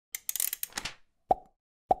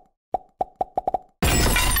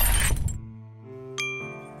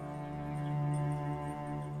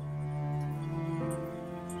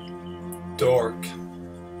dork.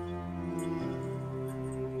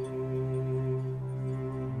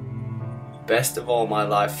 Best of all my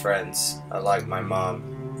life friends, I like my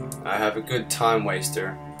mom. I have a good time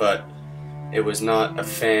waster, but it was not a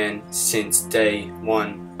fan since day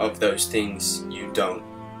one of those things you don't.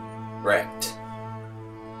 Wrecked.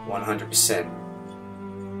 100%.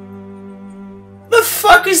 The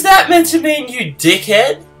fuck is that meant to mean, you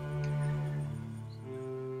dickhead?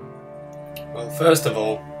 Well, first of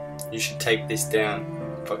all, you should take this down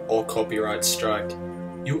or copyright strike.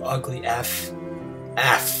 You ugly F.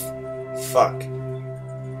 F. Fuck.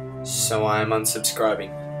 So I am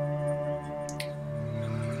unsubscribing.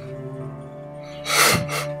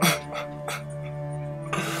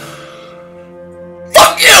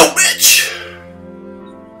 Fuck you, bitch!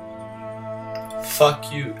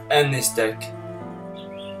 Fuck you and this deck.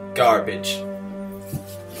 Garbage.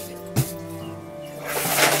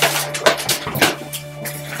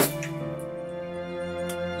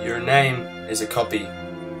 Your name is a copy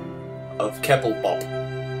of Skwobble.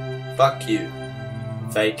 Fuck you.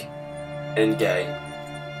 Fake and gay.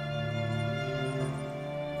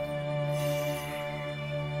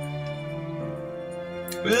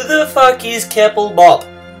 Who the fuck is Skwobble?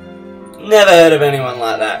 Never heard of anyone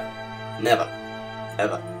like that. Never.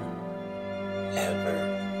 Ever. Ever.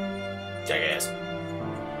 Jackass.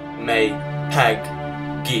 May Pag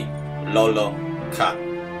Gi Lolo Ka.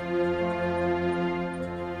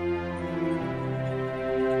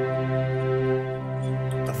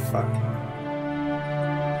 The fuck?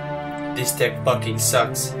 This deck fucking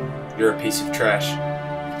sucks. You're a piece of trash.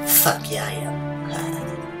 Fuck yeah, I am.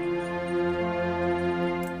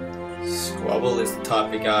 Skwobble is the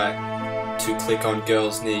type of guy to click on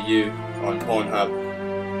girls near you on Pornhub.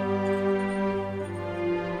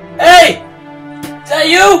 Hey! Is that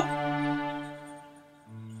you?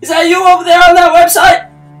 Is that you over there on that website?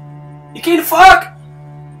 You keen to fuck?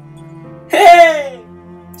 Hey!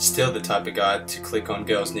 Still the type of guy to click on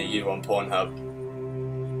girls near you on Pornhub.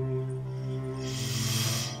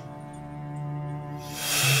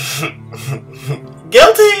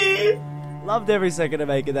 Guilty! Loved every second of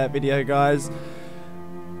making that video, guys.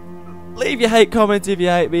 Leave your hate comments if you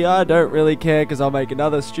hate me. I don't really care, because I'll make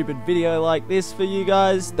another stupid video like this for you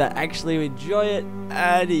guys that actually enjoy it.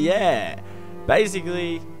 And yeah,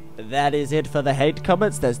 basically that is it for the hate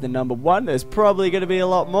comments. That's the number one. There's probably going to be a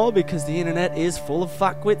lot more because the internet is full of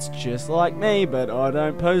fuckwits just like me, but I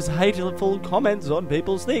don't post hateful comments on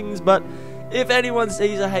people's things. But if anyone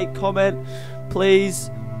sees a hate comment,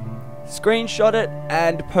 please screenshot it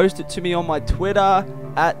and post it to me on my Twitter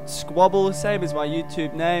at Skwobble, same as my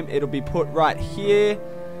YouTube name. It'll be put right here.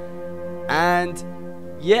 And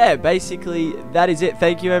yeah, basically that is it.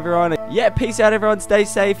 Thank you, everyone. Yeah, peace out, everyone. Stay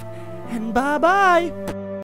safe and bye bye.